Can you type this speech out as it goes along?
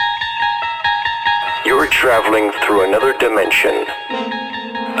traveling through another dimension.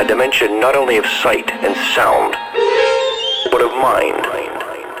 A dimension not only of sight and sound, but of mind.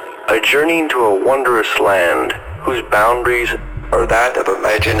 A journey into a wondrous land whose boundaries are that of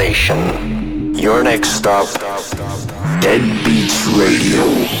imagination. Your next stop, Deadbeats Radio.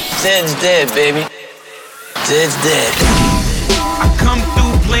 Zeds dead, baby. Zeds dead. I come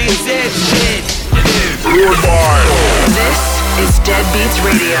through playing Zeds dead. This is Deadbeats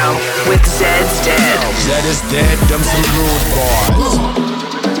Radio with Zeds dead. Zed is dead, them some rude boys.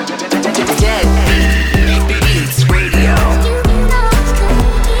 Deadbeats Radio.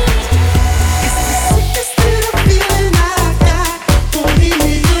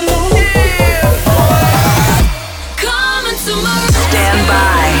 Stand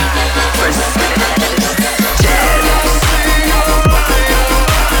by for Dead.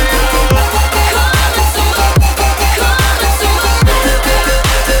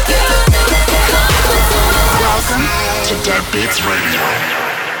 Welcome to Deadbeats Radio.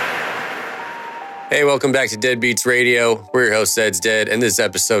 Hey, welcome back to Deadbeats Radio. We're your host, Zeds Dead, and this is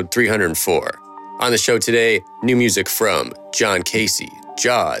episode 304. On the show today, new music from John Casey,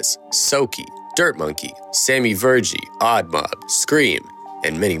 Jaws, Soki, Dirt Monkey, Sammy Vergi, Odd Mob, Scream,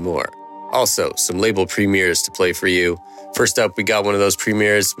 and many more. Also, some label premieres to play for you. First up, we got one of those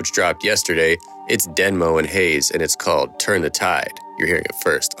premieres, which dropped yesterday. It's Denmo and Hayes, and it's called Turn the Tide. You're hearing it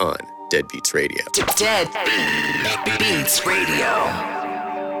first on Deadbeats Radio. Deadbeats Radio.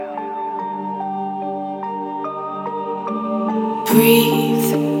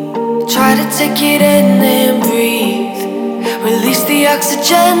 Breathe, try to take it in and breathe. Release the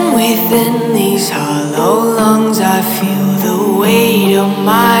oxygen within these hollow lungs. I feel the weight of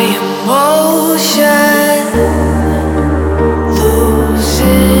my emotion.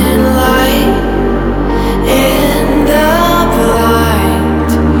 Losing light in the blind.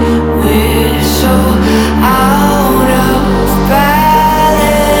 We're so out of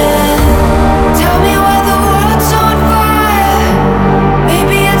balance. Tell me why the world's on fire.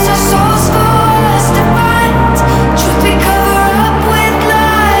 Maybe it's our souls for us to find. Truth we cover up with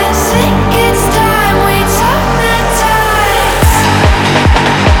lies. Think it's time we turn the tide.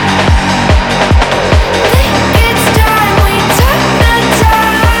 Think it's time we turn the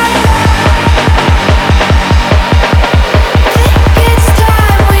tide. Think it's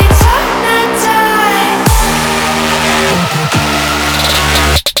time we turn the tide.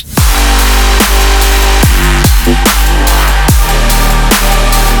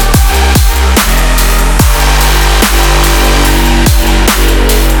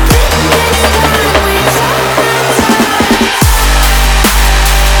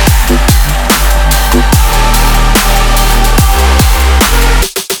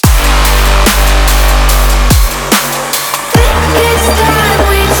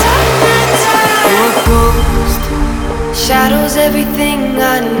 Shadows everything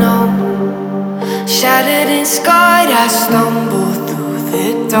I know. Shattered and scarred, I stumble through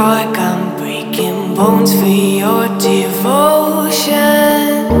the dark. I'm breaking bones for your devotion.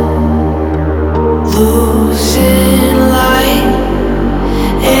 Losing light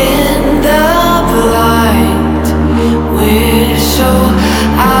in the blind. We're so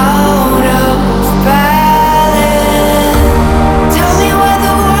out of balance. Tell me why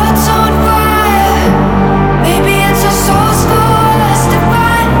the world's on fire. Maybe it's our souls for us to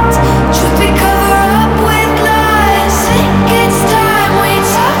find. Truth we cover up with lies. Think it's time we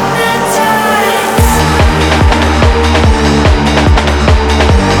turn the tide.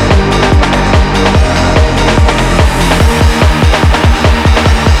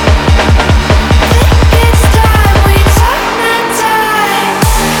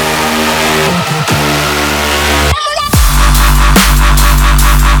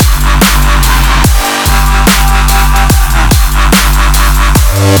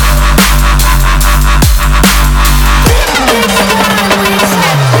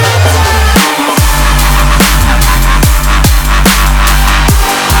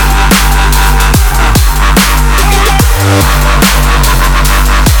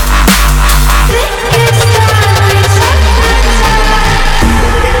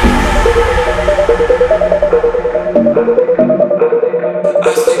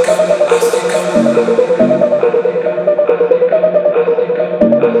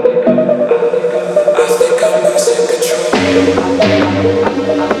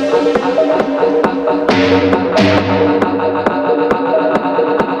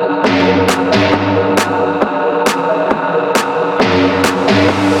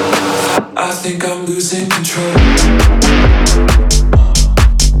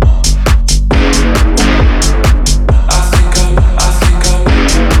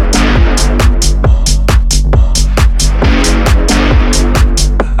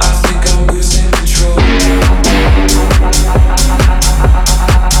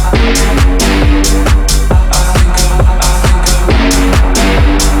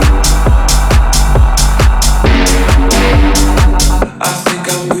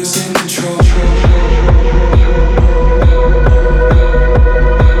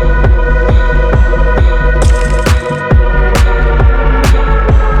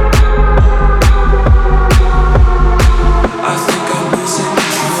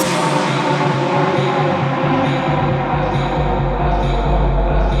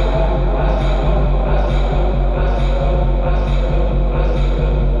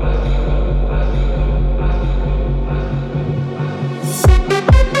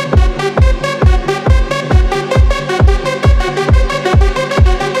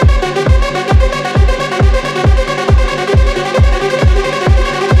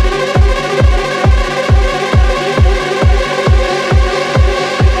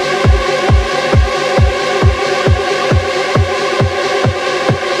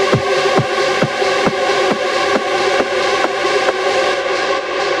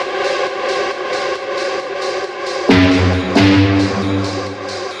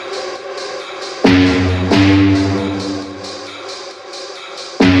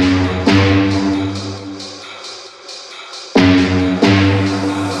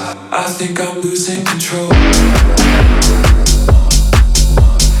 think I'm losing control.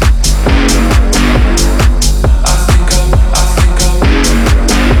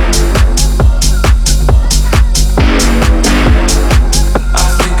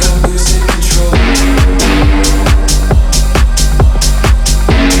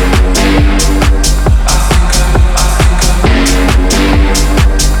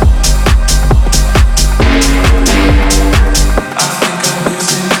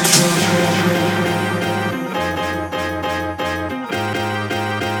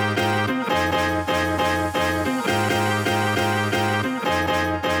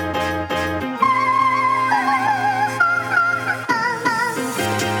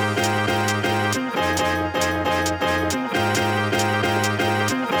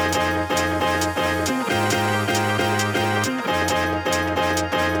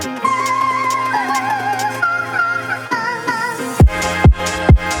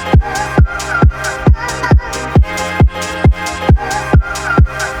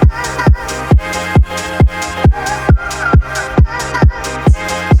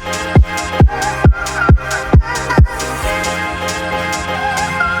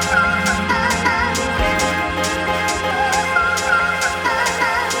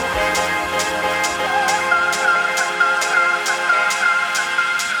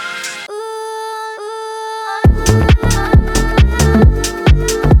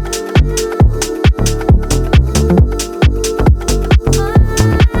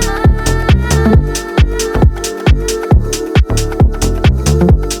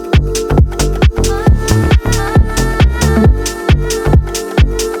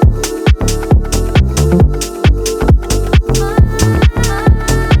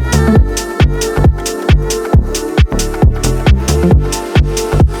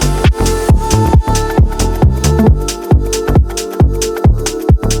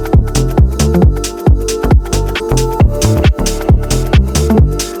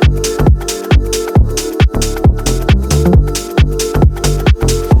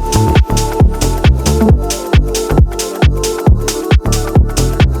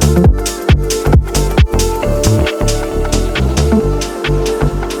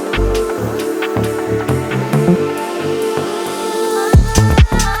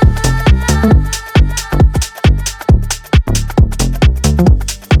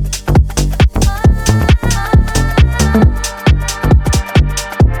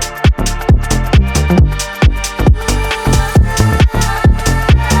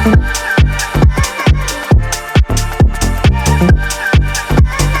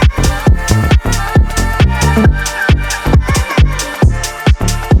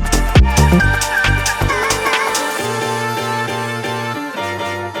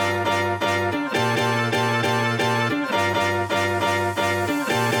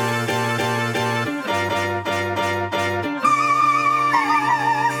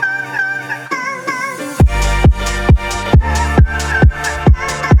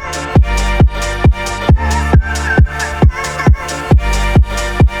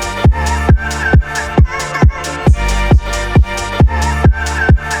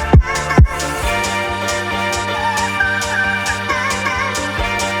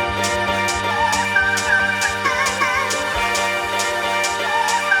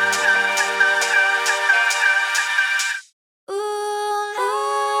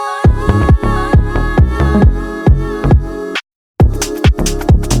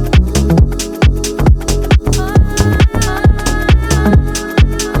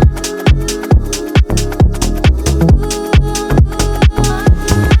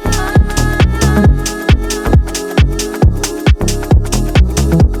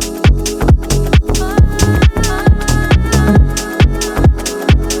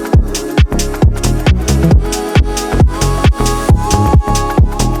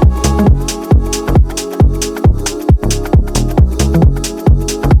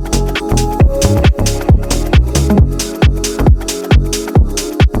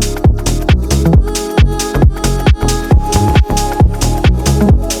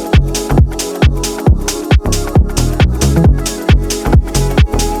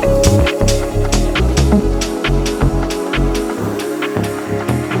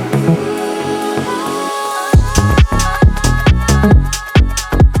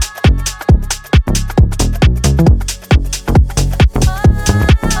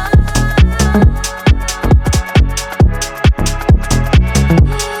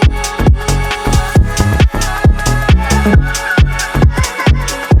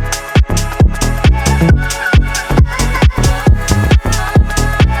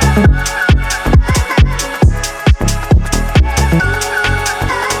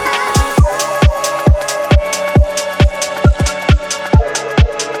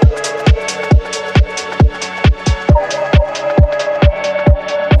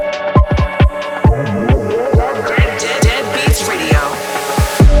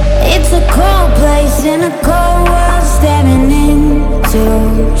 in a cold world, staring into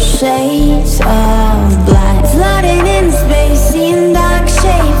shades of black, flooding in space, seeing dark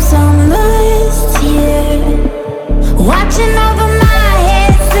shapes on the list here, watching over my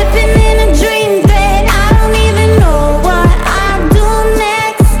head, slipping in a dream bed. I don't even know what I'll do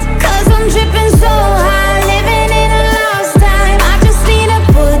next, 'cause I'm tripping so high, living in a lost time. I just need to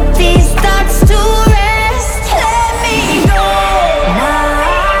put these thoughts to rest. Let me go now.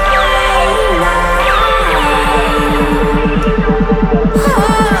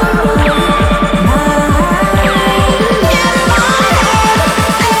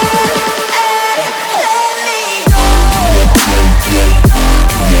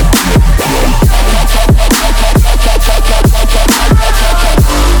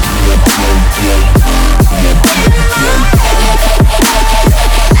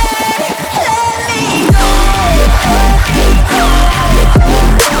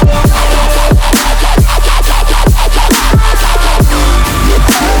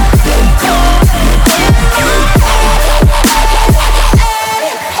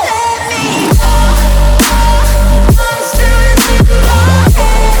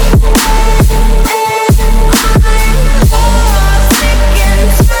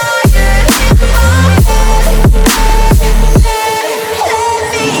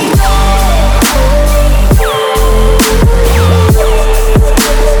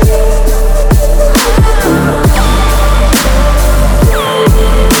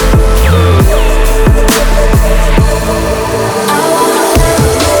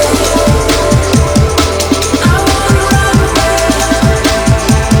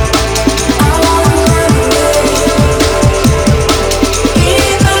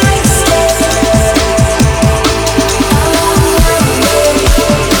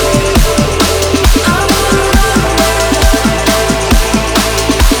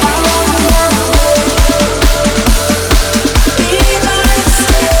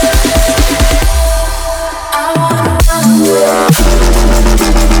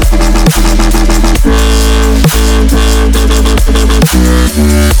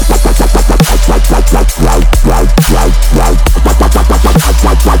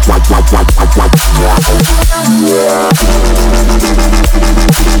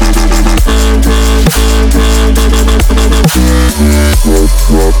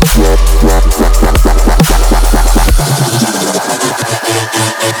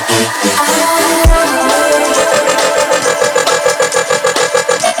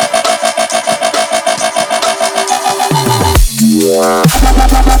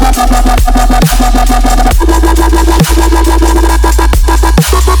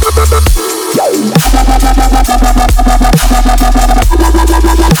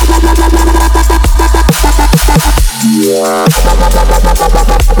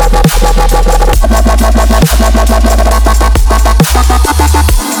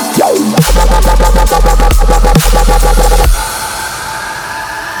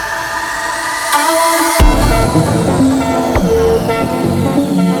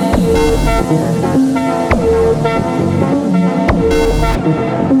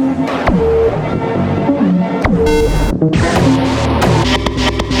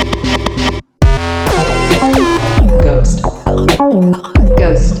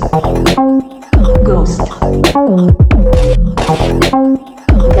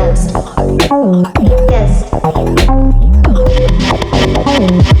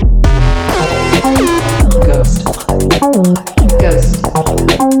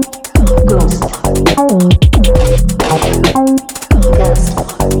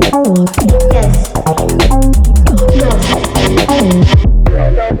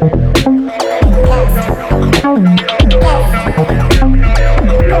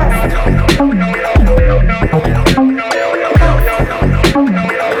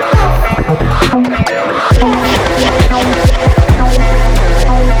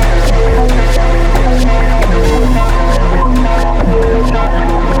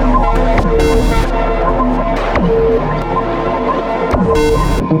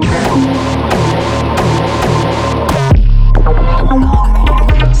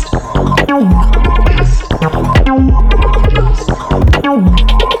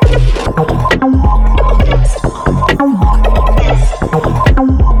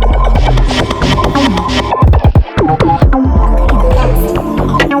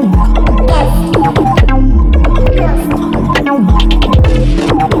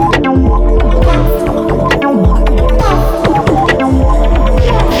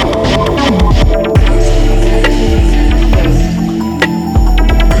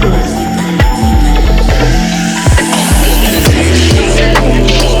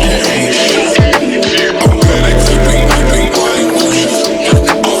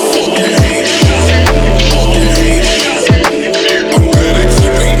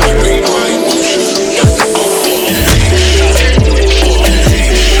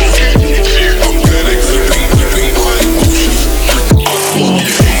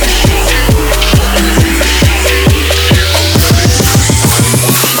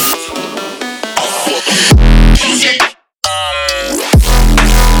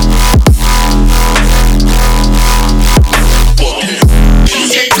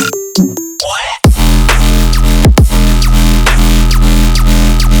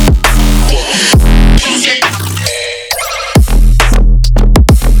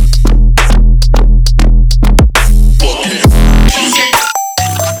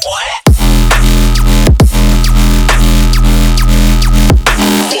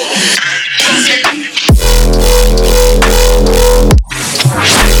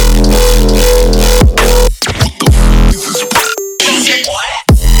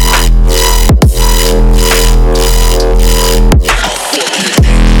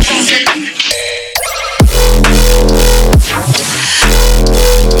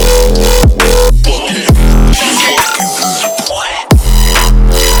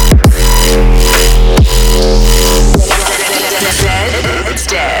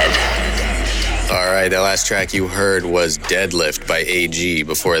 track you heard was Deadlift by AG.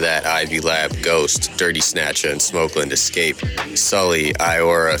 Before that, Ivy Lab, Ghost, Dirty Snatcher, and Smokeland Escape. Sully,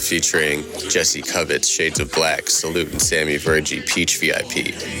 Iora featuring Jesse Covitz, Shades of Black, Salute and Sammy Vergi, Peach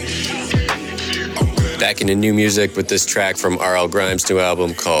VIP. Back into new music with this track from R.L. Grimes' new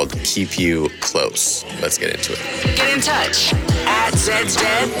album called Keep You Close. Let's get into it. Get in touch at Zeds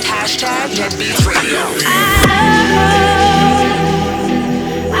Dead, hashtag Deadbeats Radio.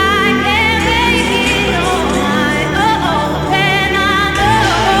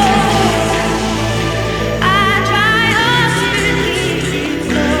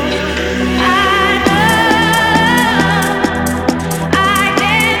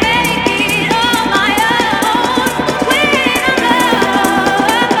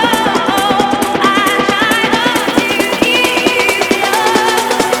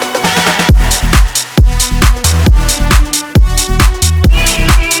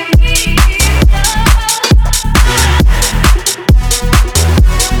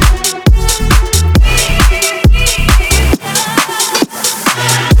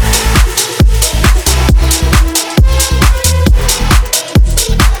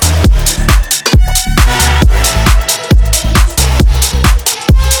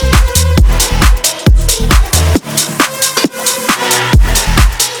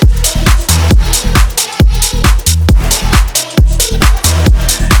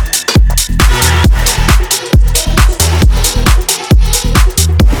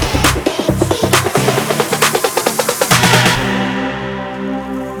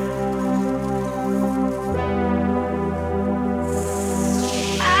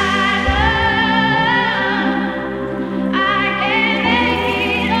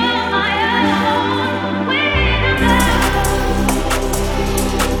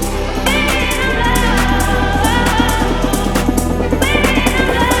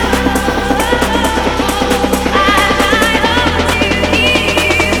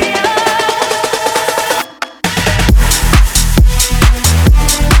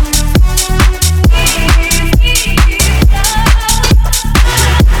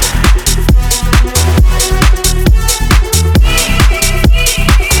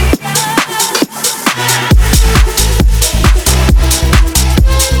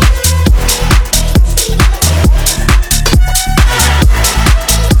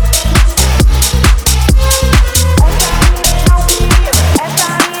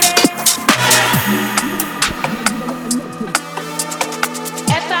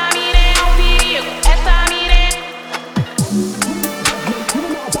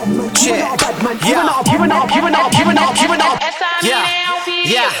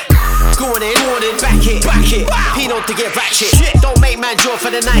 To get ratchet. Don't make man draw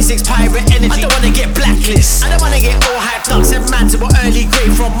for the 9-6 pirate energy. I don't wanna get blacklist. I don't wanna get all hyped up. Send man to an early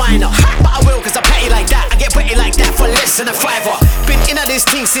grave from minor. But I will cause I'm petty like that. I get petty like that for less than a fiver. Been in on this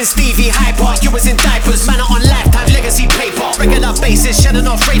thing since Stevie Hyper. You was in diapers, man on lifetime legacy paper. Regular basis, shedding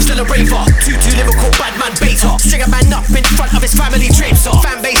off rave, still a raver. 2-2 lyrical bad man beta. String a man up in front of his family drapes off.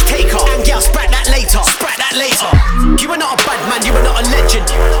 Fan base taker. And girl sprat that later. Sprat that later. You are not a bad man, you are not a legend.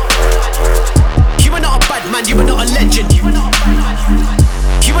 You are not a bad man, you are not a legend. You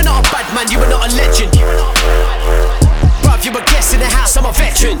are not a bad man, you are not a legend. Bruv, you a guest in the house, I'm a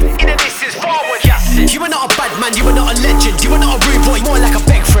veteran. In the distance, forward, yes. You are not a bad man, you are not a legend. You are not a rude boy, more like a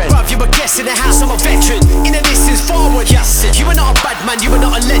big friend. Bruv, you a guest in the house, I'm a veteran. In the distance, forward, yes. You are not a bad man, you are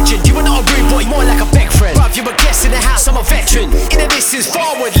not a legend. You are not a rude boy, more like a big friend. Bruv, you a guest in the house, I'm a veteran. In the distance,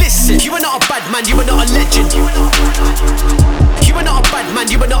 forward, listen. You are not a bad man, you are not a legend. You are not a bad man,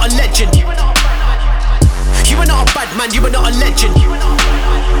 you are not a legend. You are not a bad man, you are not a legend.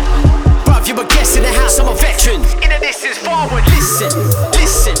 Bruv, you a guest in the house, I'm a veteran. In the distance, forward, listen,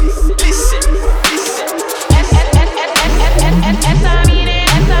 listen, listen, listen.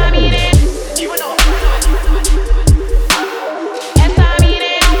 You are not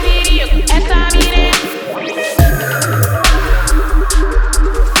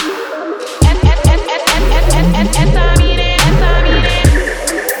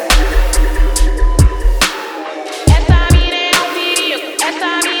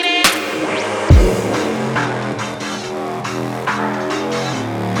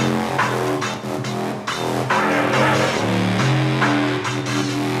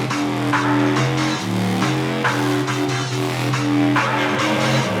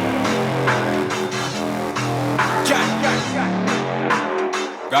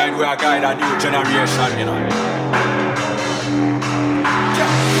guide, we are guide a new generation, you know.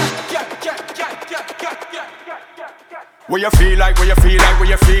 Where you feel like, where you feel like, where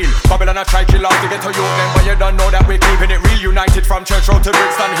you feel. Babylon I try kill out to get to you, then but you don't know that we're keeping it real. United from Church Road to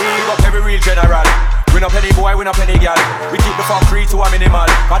Brixton Hill, up every real general. We no penny boy, we no penny gal. We keep the fuckery to a minimal.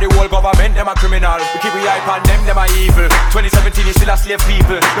 Cause the whole government, them a criminal. We keep the hype on them a evil. 2017 you still a slave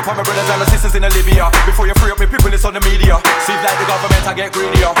people. Look for my brothers and my sisters in Libya. Before you free up me people, it's on the media. Seems like the government I get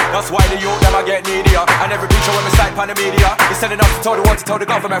greedier. That's why the youth them I get needier. And every picture when we sight on the media is telling us to tell the world, to tell the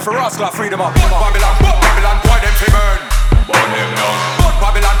government for us, got freedom up. Babylon, Babylon, boy them fi burn. Burn them down.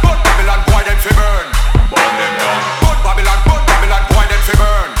 Babylon, Babylon, boy them fi burn. Burn them down. Babylon, Babylon, boy them fi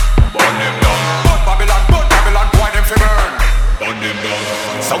burn. Burn them down. Babylon, Babylon, boy them fi burn. Burn them down.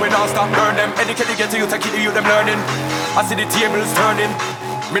 So we don't stop burn them. Educate to get to you to keep the youth them learning. I see the tables turning.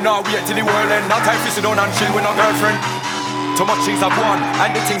 Me now wait till the world end. Now time to sit down and chill with no girlfriend. Too much things I've won,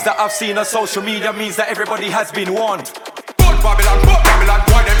 and the things that I've seen on social media means that everybody has been warned. Babylon, Babylon,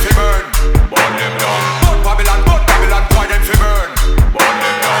 boy them fi burn. Burn them down. Babylon, Babylon, boy them fi burn. Burn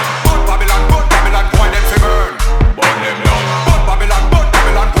them down. Babylon, Babylon, boy them fi burn. Burn them down. Babylon,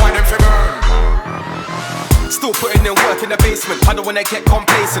 Babylon, boy them fi burn. Still putting in work in the basement. I don't wanna get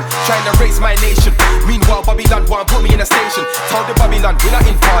complacent, trying to raise my nation. Meanwhile, Babylon want put me in a station. Told the Babylon we're not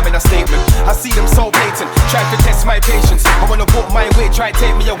informing a statement. I see them so blatant, trying to test my patience. I wanna walk my way, try to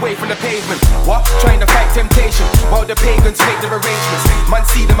take me away from the pavement. What? Trying to fight temptation while the pagans make their arrangements. Man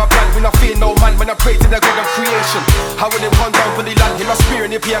see them a plan, we not fear no man when I pray to the God of creation. How will they run down for the land? Him a spear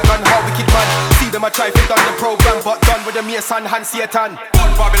and he be a gun, how wicked man. See them a try to done the program, but done with the mere son, hand Satan.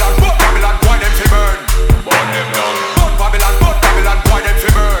 Babylon, Babylon, boy them fi burn. Burn them down. Babylon, Babylon, boy them fi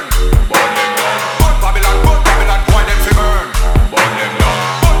burn. Burn them down. Babylon, Babylon, boy them fi burn. Burn them down.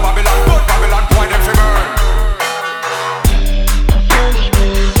 Babylon, Babylon, boy them fi burn.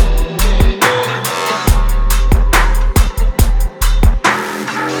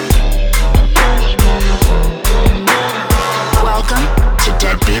 Welcome to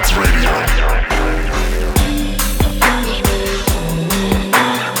Deadbeats Radio.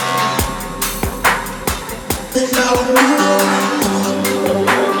 Without you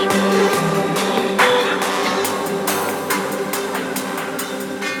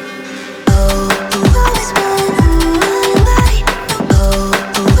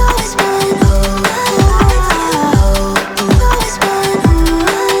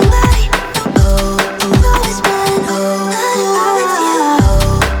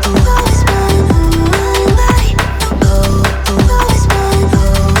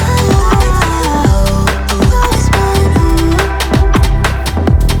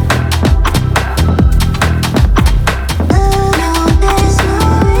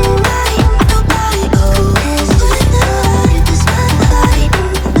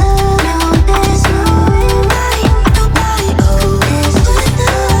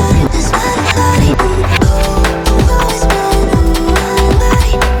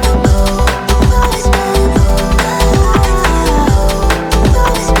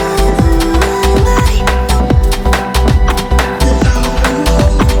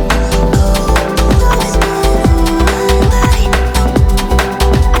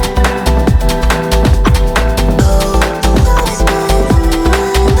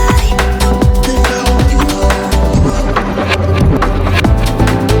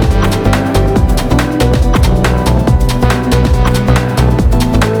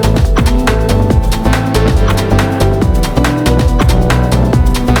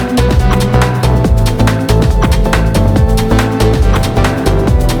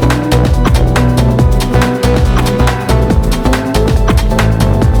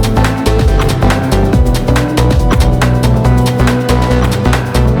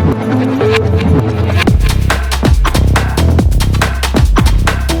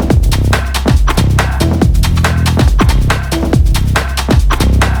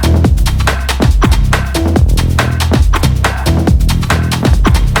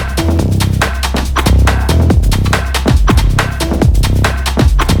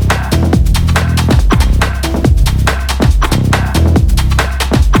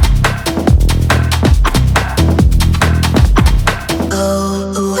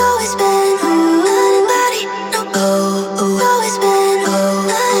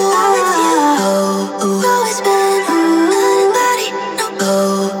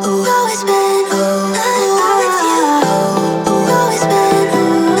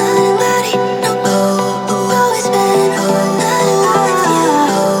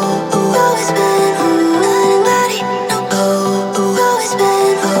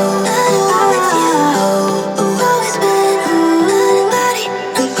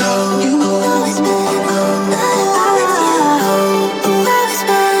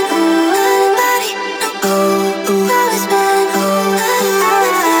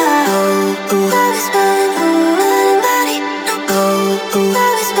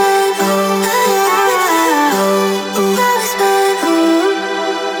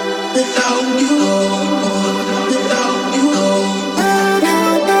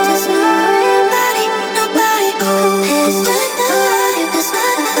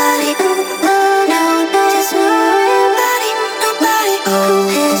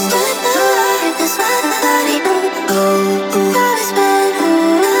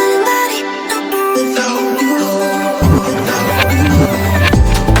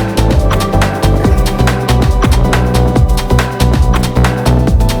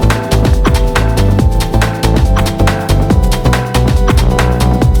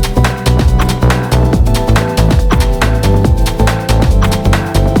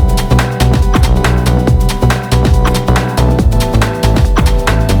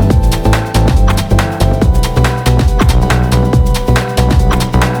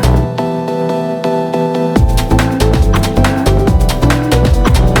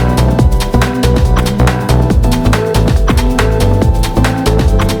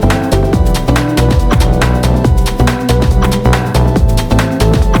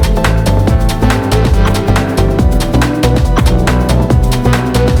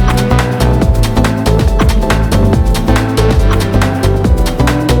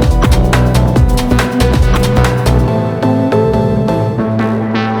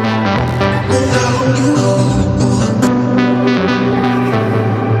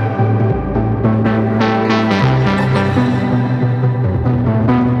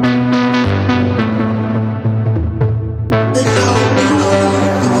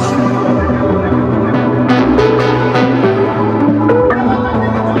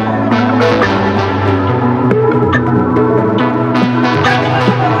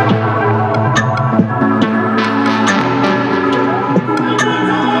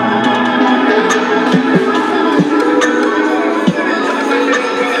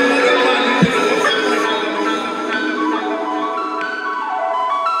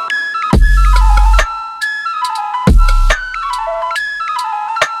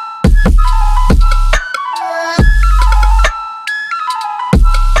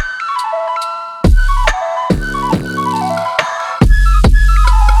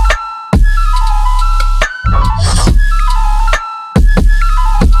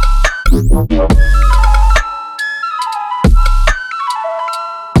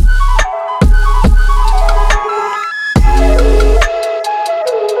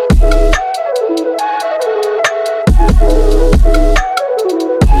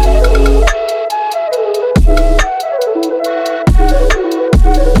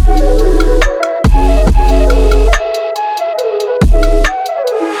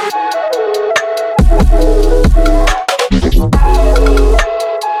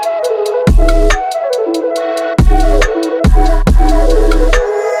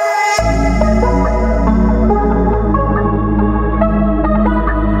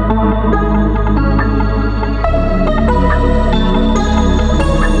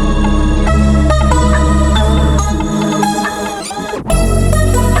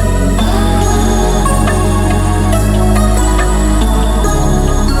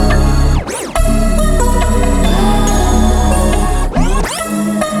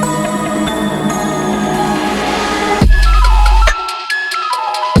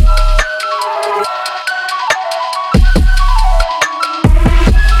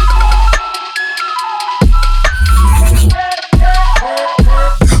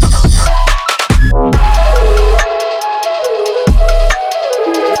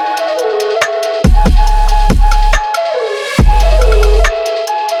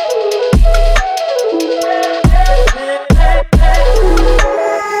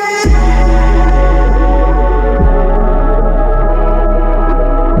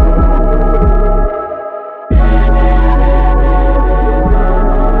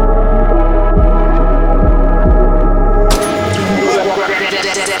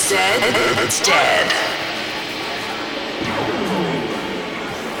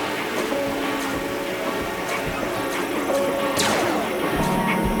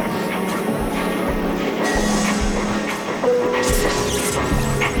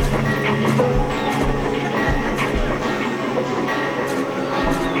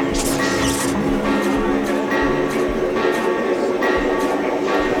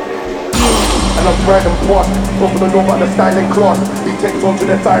and I'm random boss. Open the door by the styling cloth. He takes on to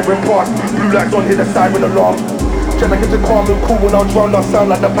the siren part. Blue lights on, hit the siren alarm. Trying to get the calm and cool when I drown, I sound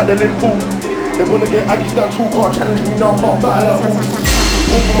like the paddling pool. They wanna get aggy, stand too hard, challenge me now, hot battle.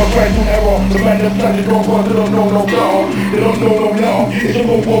 Open my grind through error. The man that planned it don't run, they don't know no better. They don't know no law. It's a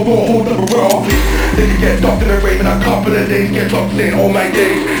go, hold up a raw. They can get docked in the rain in a couple of days. Get dropped in all my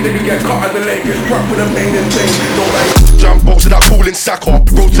days. They can get caught at the lake, get struck with a pain and thing. Don't like Jumbo, so that cool in Saka.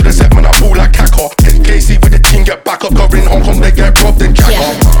 Roll to the set, man, I ball like Kaka. KC with the team, get back up. Go in Hong Kong, they get robbed and jack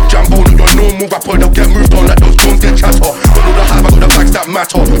up. Jumbo, not your normal rapper, they'll get moved on like those drones get chatter. Got all the hype, I got the bags that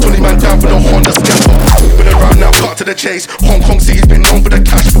matter. 20 man down for the Honda scatter. Been around now, cut to the chase. Hong Kong City's been known for the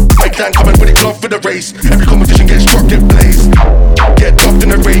cash. My clan coming with it, glove for the race. Every competition gets struck, get blazed. Get dropped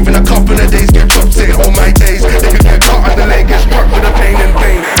in the rave in a couple of days. Get dropped, saying all my days. They could get cut and the leg get struck with the pain and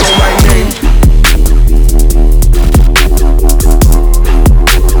pain. Know my name.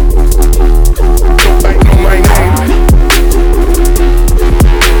 Know my name.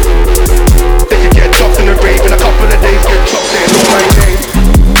 They could get dropped in the rave in a couple of days. Get dropped, saying know my name.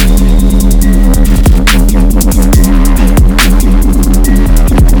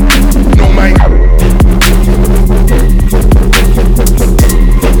 Know my name.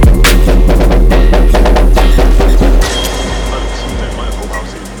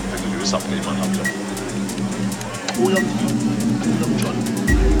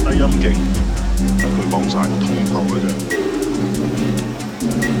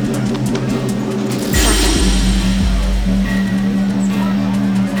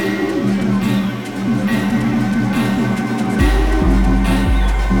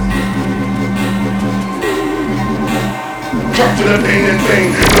 Drop to the pain and pain.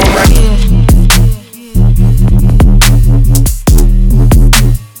 Know my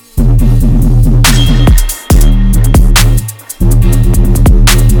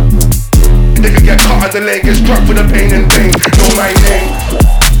they could get cut and the leg get struck for the pain and pain. Know my name.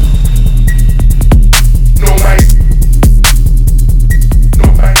 Know my name.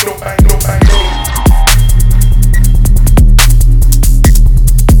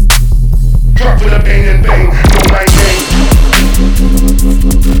 Struck for the pain and pain. Know my name.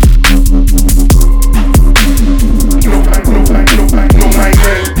 Know my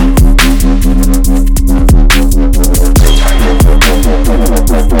name.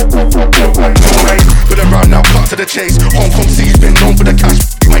 Put around now, cut to the chase. Hong Kong City's been known for the cash.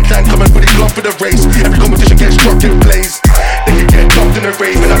 My clan coming with it, glove for the race. Every competition gets struck, get blazed. They can get dropped in the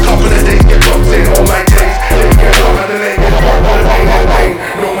rave in a couple of days. Get dropped in all my days. They can get dropped and the leg get struck for the pain and pain.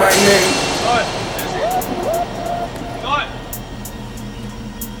 Know my name.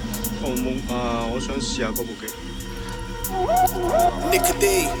 Nick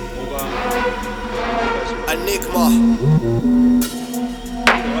D, Enigma,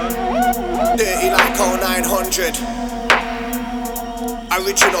 dirty like 0900,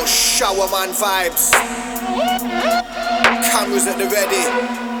 original showerman vibes, cameras at the ready.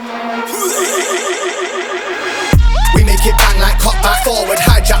 We make it bang like cock back forward,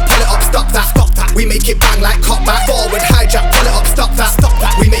 hijack, pull it up, stop that, stop that. We make it bang like cock back forward, hijack, pull it up, stop that, stop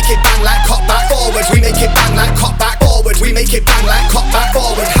that. We make it bang like cock back forward, we make it bang like cock back forward, we make it bang like cock back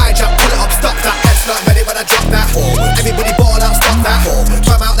forward, hijack, pull it up, stop that. Head's not ready when I drop that. Everybody ball out, stop that.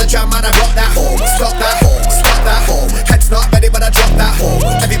 Come out the jam and I rock that. Stop that, stop that. Head's not ready when I drop that.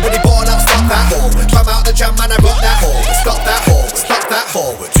 Everybody ball out, stop that. Come out the jam and I rock that. Stop that, stop that.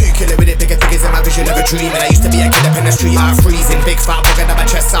 2 killer with it, bigger figures in my vision of a dream. And I used to be a kid up in the street, I'm freezing. Big fat bugger down my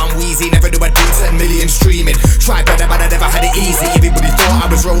chest, sound wheezy. Never do a dude, 10 million streaming. Tried better, but I never had it easy. Everybody thought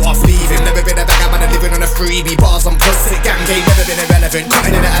I was wrote off leaving. Never been a beggar, man, I'm living on a freebie. Bars on pussy, gang game, never been irrelevant.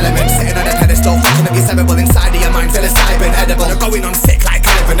 Cutting in the elements, sitting on a pedestal. Fucking up your cerebral inside of your mind, psilocybin edible. I'm going on sick like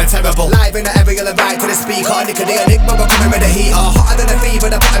Calvin, the terrible. Live in the aerial and right to the speaker. Nick the Enigma, we're coming with a heater. Hotter than a fever,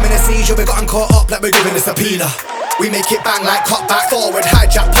 the bottom in a seizure. We gotten caught up like we're giving a subpoena. We make it bang like cock back forward,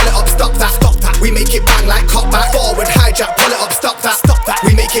 hijack, pull it up, stop that, stop that. We make it bang like cock back forward, hijack, pull it up, stop that, stop that.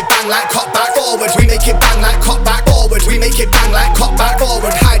 We make it bang like cock back forward, we make it bang like cock back forward, we make it bang like cock back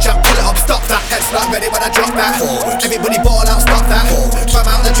forward, hijack, pull it up, stop that. Head's not ready when I drop that. Everybody ball out, stop that. Come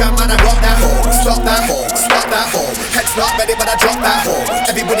out the jam and I rock that. Stop that, stop that. Head's not ready when I drop that.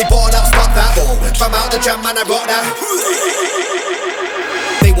 Everybody ball out, stop that. Come out the jam and I rock that.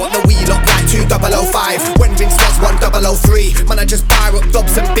 They want the wheel up like 2005. When Vince was 1003. Man, I just fire up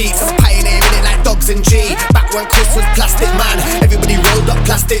dubs and beats. Pioneering it like dogs and G. Back when Chris was plastic man. Everybody rolled up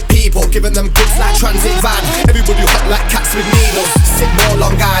plastic people, giving them goods like transit van. Everybody hot like cats with needles. Sit more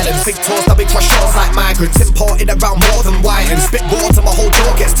Long Island. Big tours, double crush shores like migrants. Imported around more than white. And spit water, my whole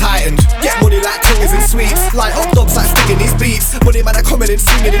jaw gets tightened. Get money like tongues and sweets. Light up dubs like sticking these beats. Money man are coming and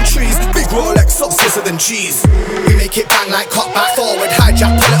swinging in trees. Big Rolex up slisser than cheese. We make it bang like cock back forward,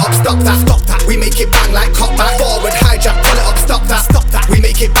 hijack, pull it up, stop that, stop that. We make it bang like cock back forward, hijack, pull it up, stop that, stop that. We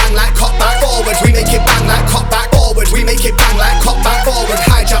make it bang like cock back forward, we make it bang like cock back forward, we make it bang like cock back forward,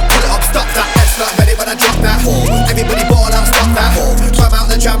 hijack, pull it up, stop that. Head's not ready when I drop that. Everybody ball out, stop that. Come out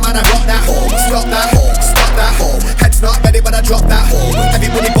the jam and I rock that. Stop that, stop that. Head's not ready when I drop that.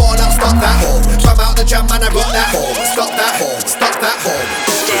 Everybody ball out, stop that. Come out the jam and I rock that. Stop that.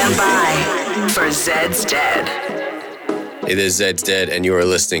 for Zeds Dead. Hey, this is Zeds Dead, and you are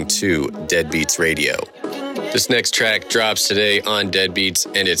listening to Deadbeats Radio. This next track drops today on Deadbeats,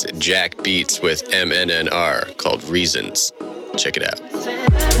 and it's Jack Beats with MNNR called Reasons. Check it out.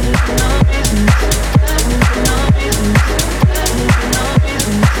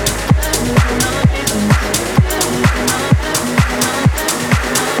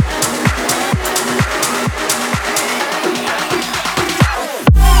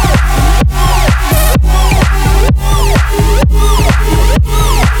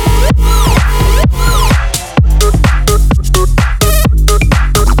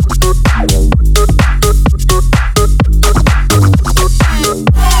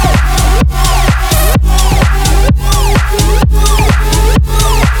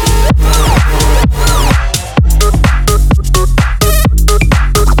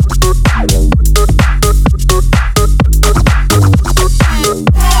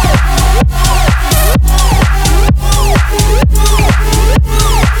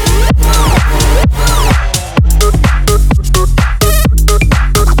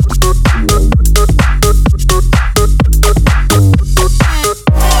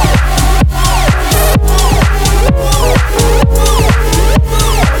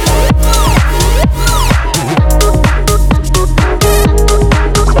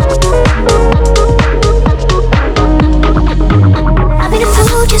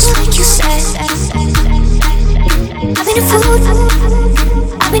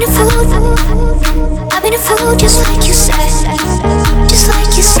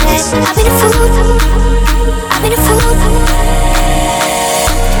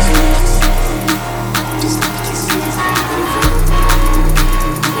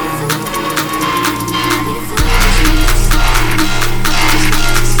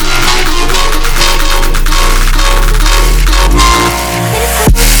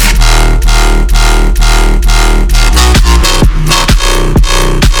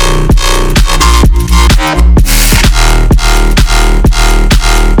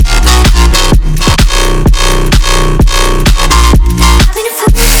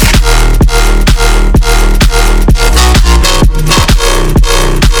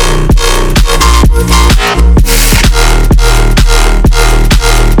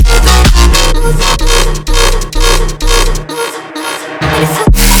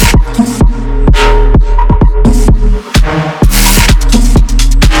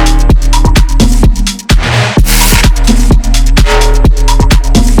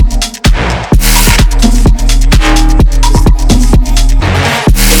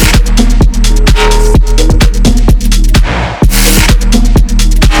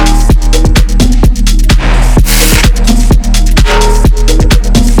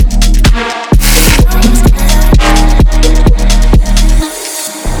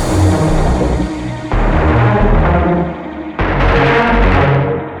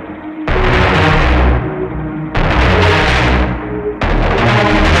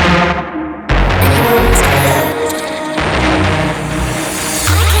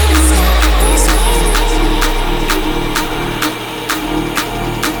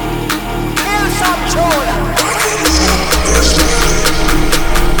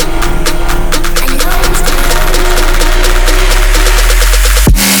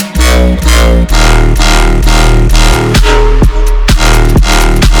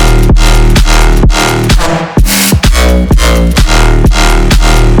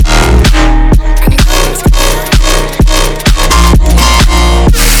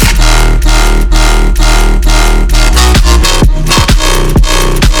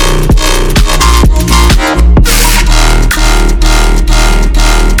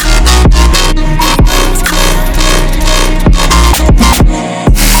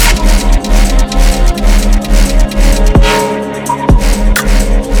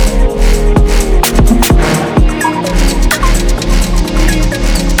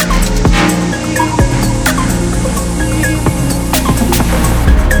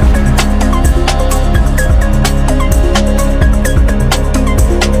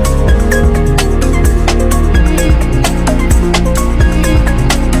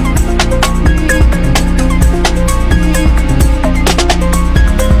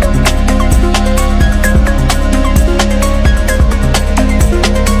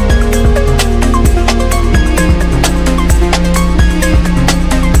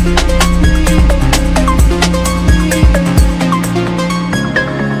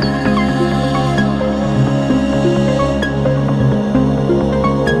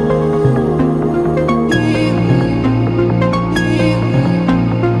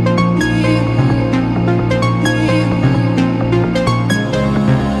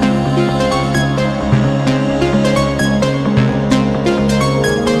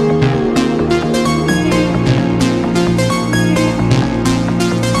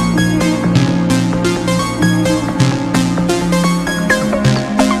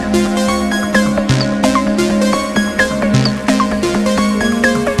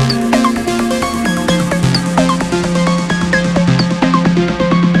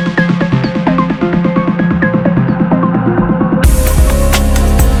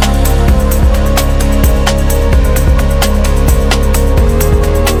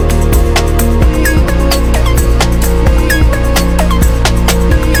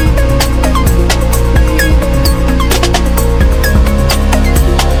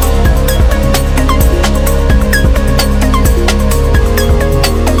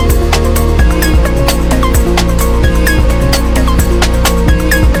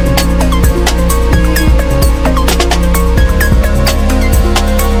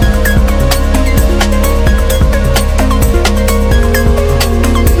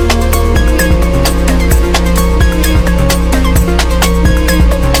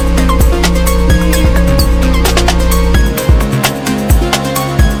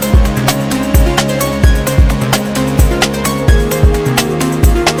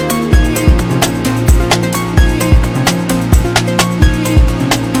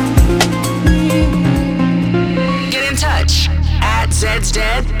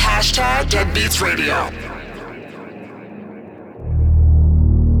 Dead, hashtag Deadbeats Radio.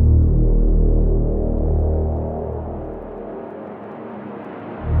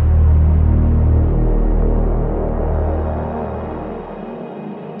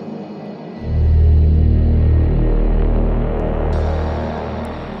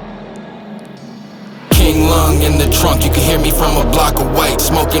 In the trunk, you can hear me from a block away.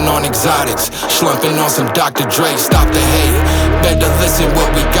 Smoking on exotics, slumping on some Dr. Dre. Stop the hate, better listen what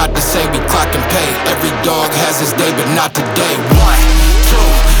we got to say. We clock and pay, every dog has his day, but not today. 1, 2,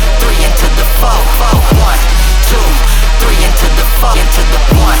 3 into the 4, 4, 1, 2, 3 into the 4, into the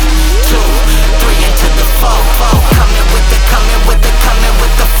 1, 2, 3 into the 4, 4. Coming with the, coming with the, coming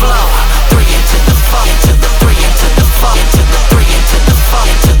with the flow. 3 into the 4, into the 3, into the 4, into the 3, into the 4,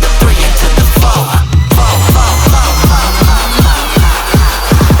 into the 3, into the 4.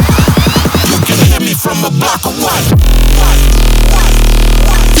 You can hear me from a block away.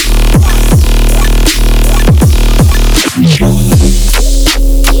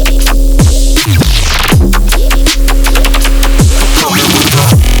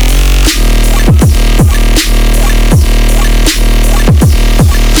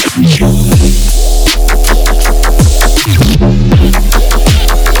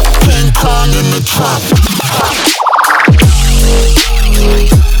 King Kong in the trap.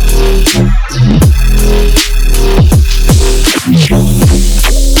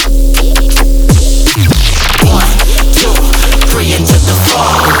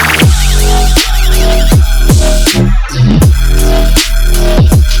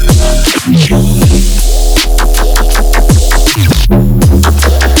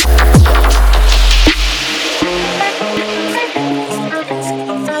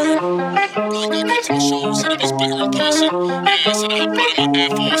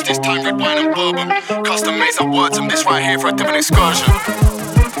 This right here for a different excursion.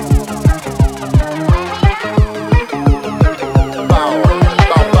 Bow,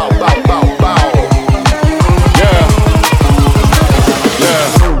 bow, bow, bow, bow, bow. Yeah.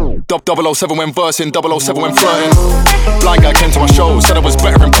 007 when versing, 007 when flirting. Blind guy came to my show, said I was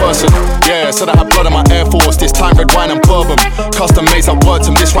better in person. Yeah, said I had blood in my Air Force, this time red wine and bourbon. Custom made up words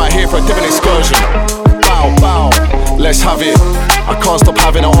and this right here for a different excursion. Bow, bow, let's have it. I can't stop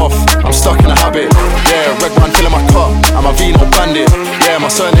having it off, I'm stuck in a habit. Yeah, red wine filling my cup, I'm a Vino bandit. Yeah, my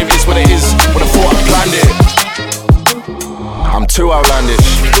surname is what it is, but I thought I planned it. I'm too outlandish.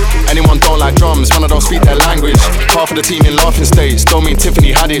 Anyone don't like drums, man I don't speak their language. Half of the team in laughing states, don't mean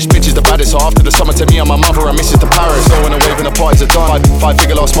Tiffany Haddish. Bitch is the baddest, so after the summer to me and my mother and missus to Paris. So when I wave and the parties are done, five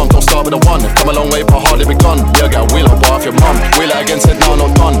figure last month, don't start with a 1. Come a long way, but hardly begun. Yeah, get a wheel up off your mum. Wheel it again, said no,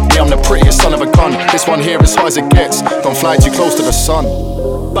 not done. Yeah, I'm the prettiest son of a gun. This one here is high as it gets, don't fly too close to the sun.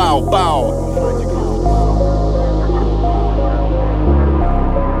 Bow, bow.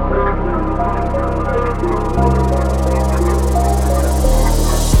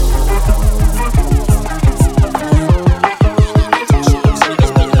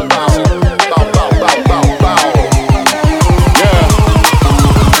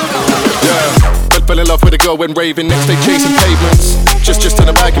 When raving, next day chasing pavements. Just to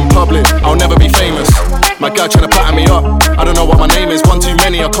the bag in public, I'll never be famous. My guy trying to pattern me up, I don't know what my name is. One too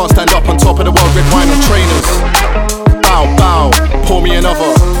many, I can't stand up on top of the world. Red wine on trainers. Bow, bow, pour me another.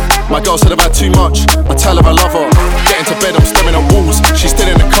 My girl said I've had too much, I tell her I love her. Get into bed, I'm staring at walls, she's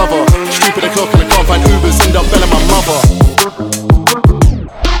still in the cover. Stupid o'clock and I can't find Ubers, end up belling my mother.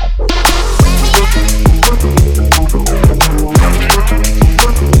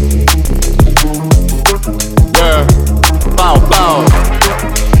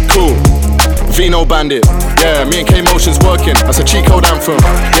 Vino bandit, yeah, me and K Motion's working, that's a cheat code anthem.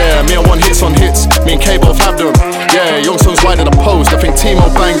 Yeah, me and one hits on hits, me and K both have them. Yeah, young songs wide at the post, I think Timo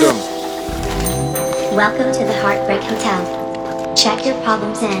banged them. Welcome to the Heartbreak Hotel. Check your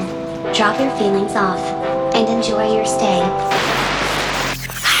problems in, drop your feelings off, and enjoy your stay.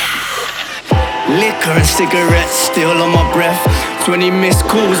 Liquor and cigarettes still on my breath. 20 missed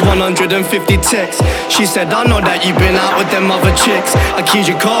calls, 150 texts. She said, I know that you've been out with them other chicks. I keyed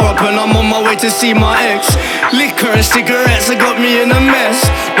your car up and I'm on my way to see my ex. Liquor and cigarettes have got me in a mess,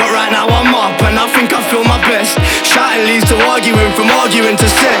 but right now I'm up and I think I feel my best. Shouting leads to arguing, from arguing to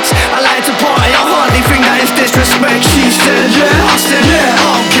sex. I like to party, I hardly think that it's disrespect. She said, yeah, I said, yeah, I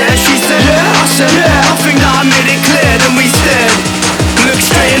don't care. She said, yeah, I said, yeah, I think that I made it clear. Then we stared, looked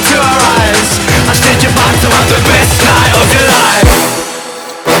straight into her eyes. I said, you're about to have the best night of your life.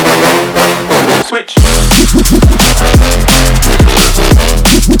 Switch.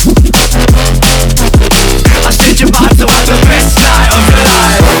 I said, you're about to have the best night of your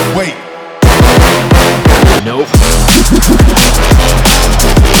life. Wait. Nope.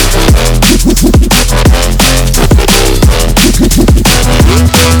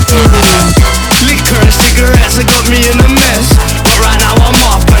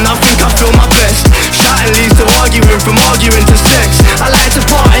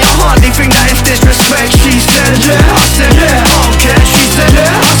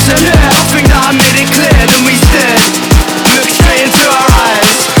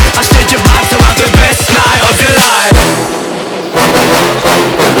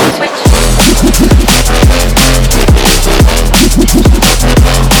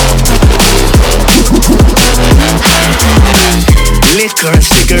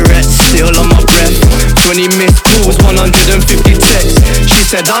 still on my breath. 20 missed calls, 150 texts. She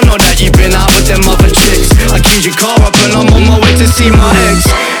said, I know that you've been out with them other chicks. I keyed your car up and I'm on my way to see my ex.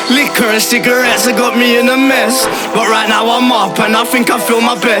 Liquor and cigarettes have got me in a mess, but right now I'm up and I think I feel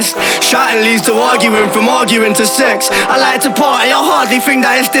my best. Shouting leads to arguing, from arguing to sex. I like to party, I hardly think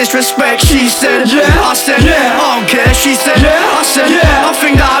that it's disrespect. She said, yeah. I said, yeah. I don't care. She said, yeah. I said, yeah. I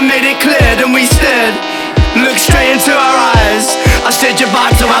think that I made it clear. Then we stared, looked straight into her eyes. I said, you're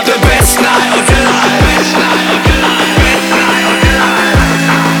about to have the best night of your life. Best night of your life. Best night of your life.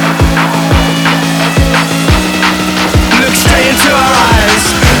 Looked straight into her eyes.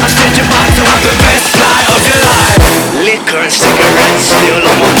 I said, you're about to have the best night of your life. Liquor and cigarettes still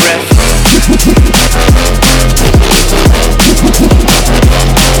on my breath.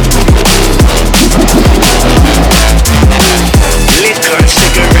 Liquor and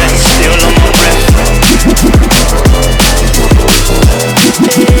cigarettes still on my breath.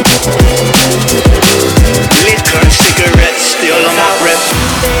 Liquor and cigarettes still on my breath.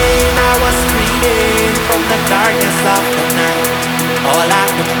 I was screaming from the darkness of the night. All I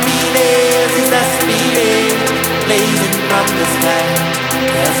could feel is the speeding blazing from the sky.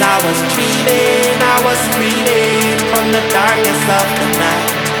 As I was dreaming, I was screaming from the darkness of the night.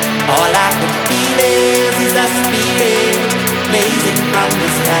 All I could feel is the speeding blazing from the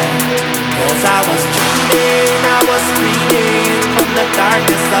sky. As I was dreaming, I was screaming from the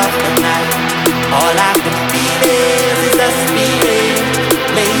darkness of the night. All I could feel is the speeding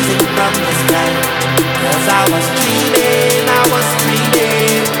blazing from the sky. As I was dreaming, I was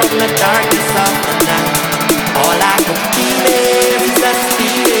screaming from the darkness of the night. All I could feel is the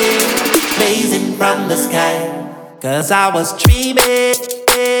speeding blazing from the sky. Cause I was dreaming.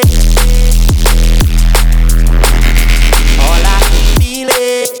 All I could feel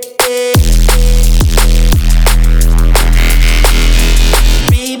is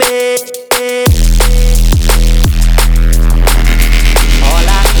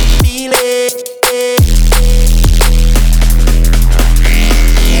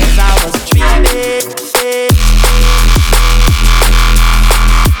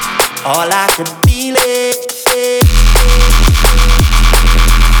all I could feel it.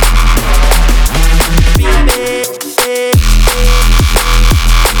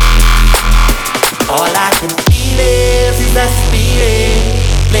 All I can feel is the spirit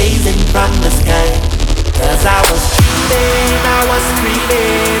blazing from the sky. Cause I was dreaming, I was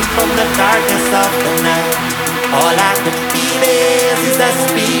screaming from the darkness of the night. All I could feel is the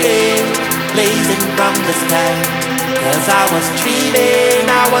spirit blazing from the sky. Cause I was dreaming,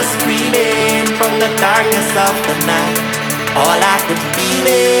 I was screaming from the darkness of the night. All I could feel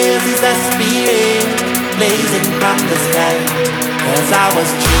is the spirit blazing from the sky. Cause I was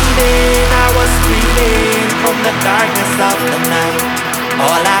dreaming, I was screaming from the darkness of the night.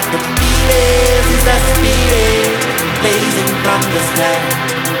 All I could feel is the spirit blazing from the sky.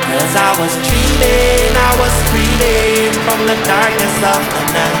 Cause I was dreaming, I was screaming from the darkness of the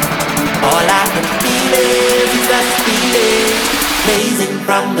night. All I could feel is the spirit blazing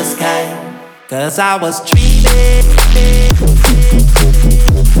from the sky. Cause I was dreaming.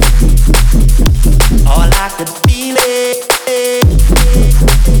 All I could feel is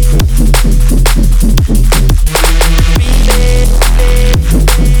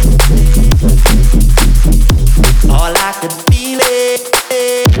all I could feel it.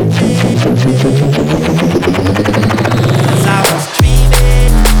 Cause I was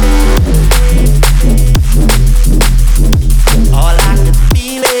dreaming. All I could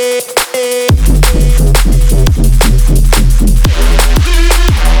feel it.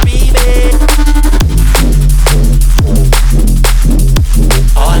 Dreaming.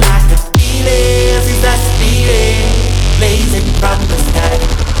 All I could feel is the spirit blazing from the sky.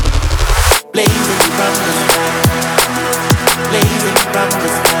 Blazing from the sky. Blazing from the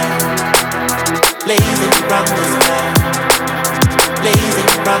sky. Blazing from the sky.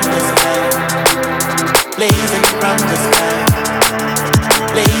 Blazing from the sky. Blazing from the sky.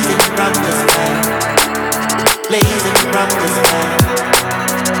 Blazing from the sky. Blazing from the sky.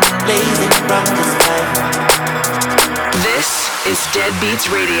 Blazing from the sky. This is Deadbeats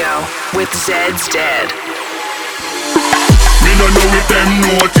Radio with Zeds Dead. Me no know if them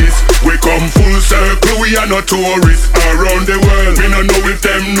notice. We come full circle, we are not tourists. Around the world, me no know if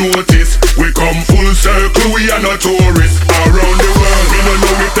them notice. We come full circle, we are not tourists. Around the world, me no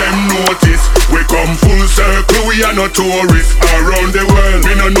know if them notice. We come full circle, we are not tourists. Around the world,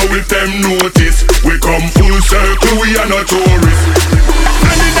 me no know if them notice. We come full circle, we are not tourists.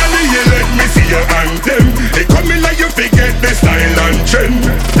 And in the year, let me see your anthem. It coming like you forget the style and trend.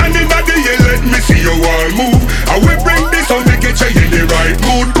 And in the year, let me see your wall move. I will bring this on to get you in the right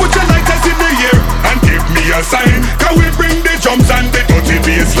mood. Put your lighters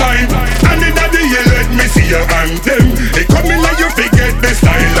dirty baseline. And in the year, let me see your anthem. It coming like you forget the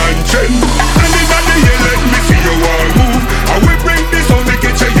style and trend. And in the year, let me see your wall move. I will bring this on, make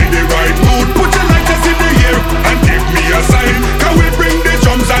it you in the right mood. Put your lighters in the air and give me a sign. Can we bring the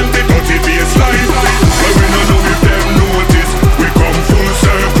drums and the dirty baseline? But we don't know if them notice. We come full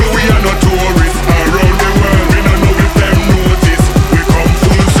circle, we are not tourists around the world. We don't know if them notice. We come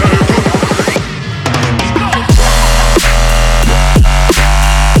full circle.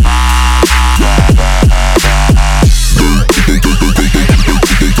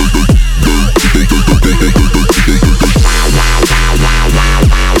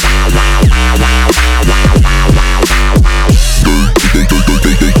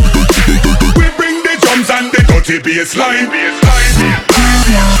 We bring the drums and the dirty baseline.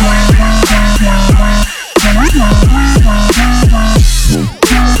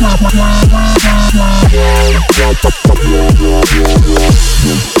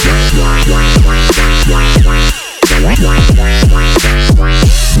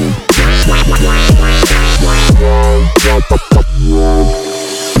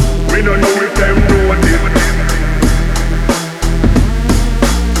 We don't know if them know it.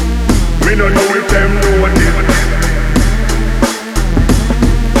 We don't know if them know it.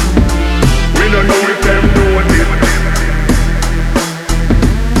 We don't know if them know it.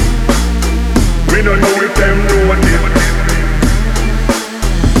 We don't know if them know it.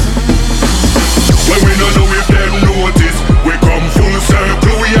 Well, we don't know if them notice. We come full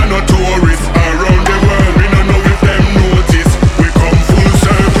circle, we are not tourists around the world. We don't know if them notice. We come full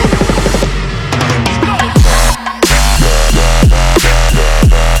circle.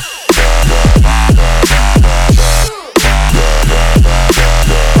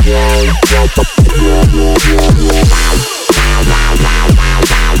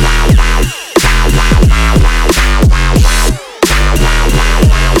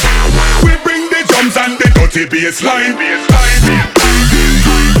 We bring the drums and the dirty baseline.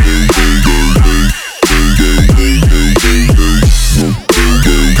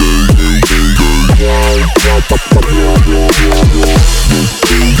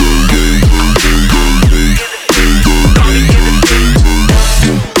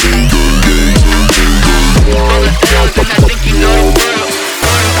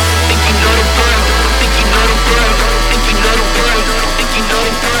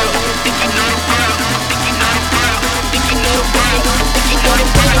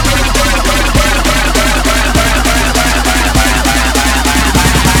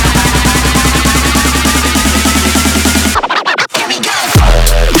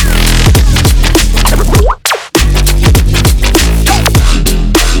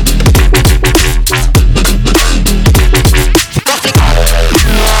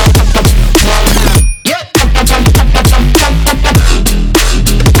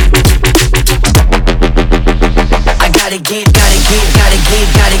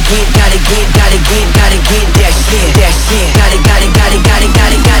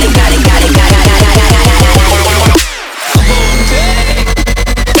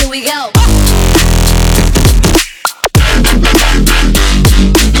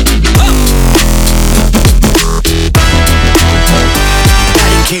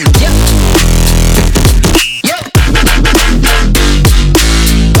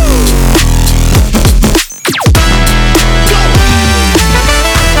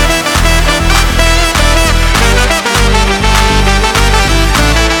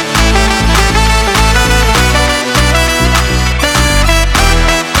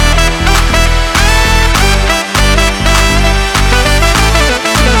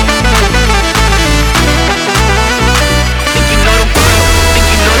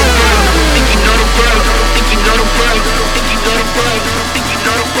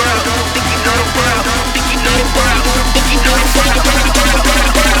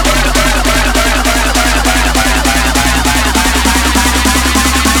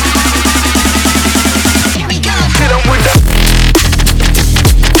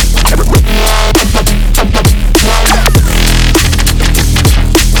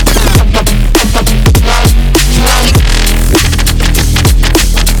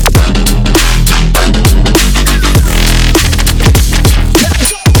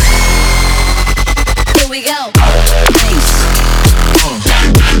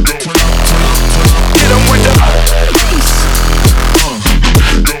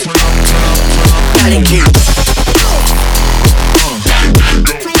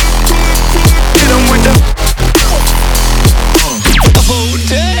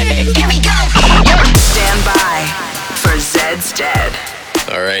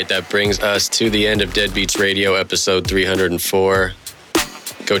 That brings us to the end of Deadbeats Radio, episode 304.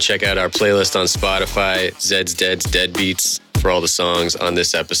 Go check out our playlist on Spotify, Zeds, Deads, Deadbeats, for all the songs on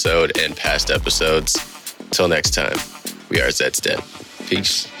this episode and past episodes. Till next time, we are Zeds Dead.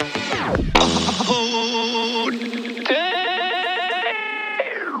 Peace.